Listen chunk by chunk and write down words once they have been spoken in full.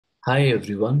Hi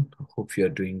everyone, hope you are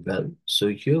doing well. So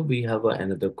here we have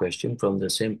another question from the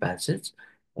same passage,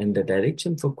 and the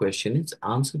direction for question is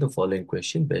answer the following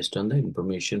question based on the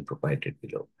information provided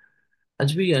below.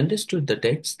 As we understood the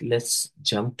text, let's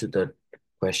jump to the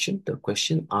question. The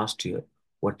question asked here,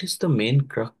 what is the main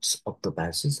crux of the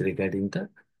passage regarding the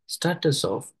status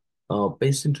of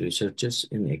patient researchers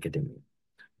in academia?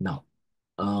 Now,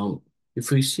 um,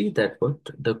 if we see that what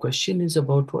the question is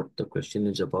about, what the question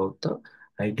is about the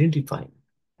identifying,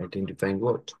 identifying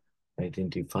what?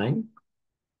 Identifying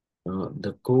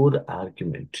the core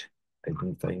argument,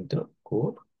 identifying the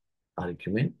core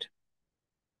argument,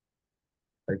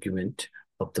 argument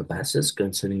of the passage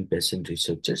concerning patient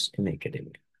researchers in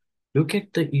academia. Look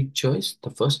at the each choice.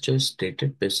 The first choice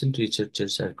stated patient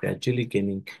researchers are gradually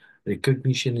gaining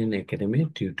recognition in academia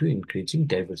due to increasing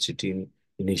diversity in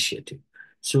initiative.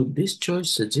 So this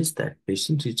choice suggests that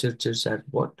patient researchers are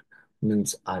what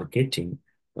means are getting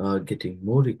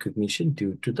more recognition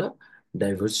due to the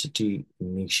diversity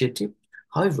initiative.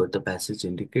 However, the passage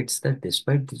indicates that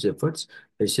despite these efforts,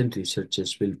 patient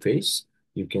researchers will face,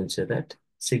 you can say that,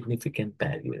 significant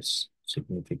barriers.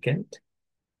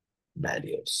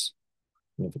 Barriers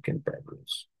significant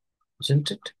barriers,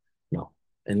 isn't it? Now,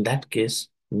 in that case,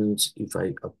 means if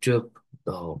I observe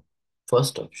the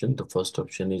the first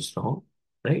option is wrong,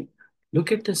 right?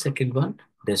 Look at the second one.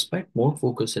 Despite more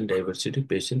focus and diversity,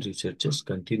 patient researchers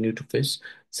continue to face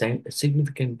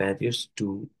significant barriers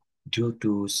due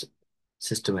to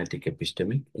systematic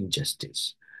epistemic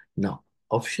injustice. Now,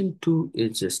 option two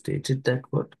is stated that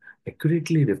what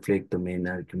accurately reflect the main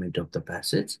argument of the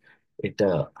passage. It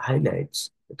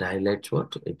highlights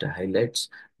what? It highlights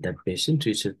that patient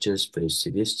researchers face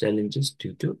serious challenges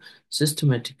due to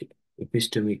systematic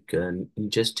epistemic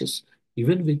injustice,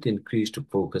 even with increased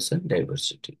focus and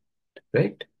diversity,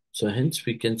 right? So hence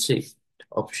we can say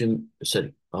option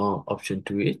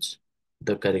two is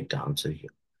the correct answer here.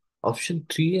 Option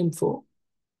three and four,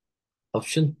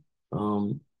 option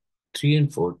um, three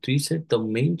and four. Three said the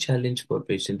main challenge for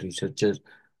patient researchers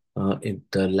in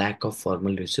the lack of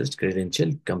formal research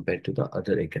credential compared to the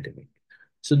other academic.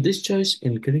 So this choice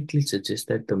incorrectly suggests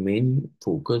that the main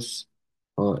focus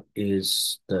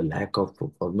is the lack of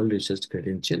formal research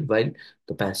credential, while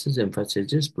the passage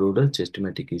emphasizes broader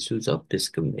systematic issues of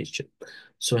discrimination.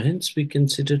 So hence we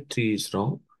consider three is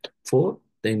wrong. Four,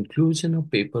 the inclusion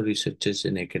of paper researchers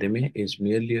in academia is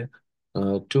merely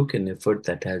a token effort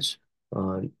that has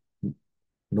uh,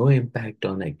 no impact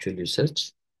on actual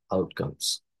research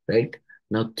outcomes, right?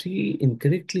 Now, three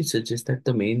incorrectly suggests that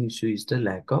the main issue is the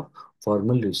lack of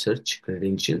formal research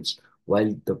credentials,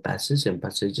 while the passage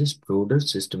emphasizes broader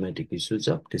systematic issues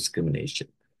of discrimination,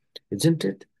 isn't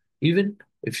it? Even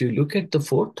if you look at the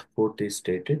fourth is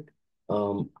stated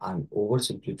on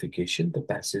oversimplification, the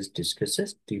passage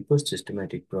discusses deeper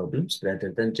systematic problems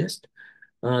rather than just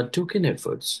token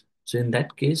efforts. So in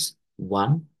that case,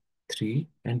 1, 3,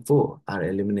 and 4 are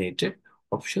eliminated.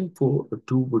 Option 4,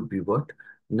 2 would be what?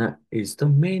 Is the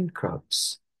main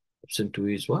crux. Option 2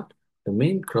 is what? The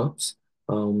main crux.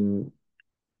 Um,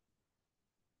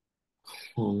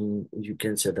 you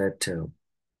can say that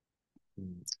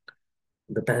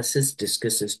the passage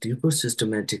discusses deeper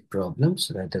systematic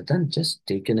problems rather than just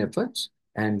taken efforts.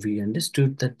 And we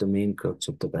understood that the main crux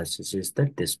of the passage is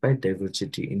that despite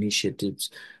diversity initiatives,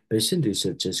 patient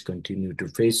researchers continue to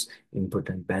face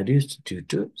important barriers due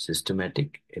to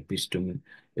systematic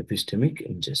epistemic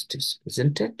injustice,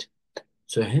 isn't it?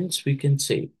 So hence we can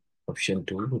say option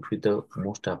 2 would be the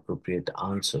most appropriate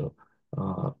answer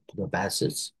to the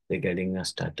passage regarding the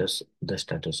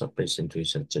status of patient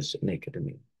researchers in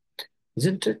academia,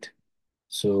 isn't it?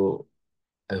 So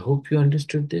I hope you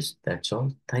understood this. That's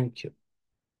all. Thank you.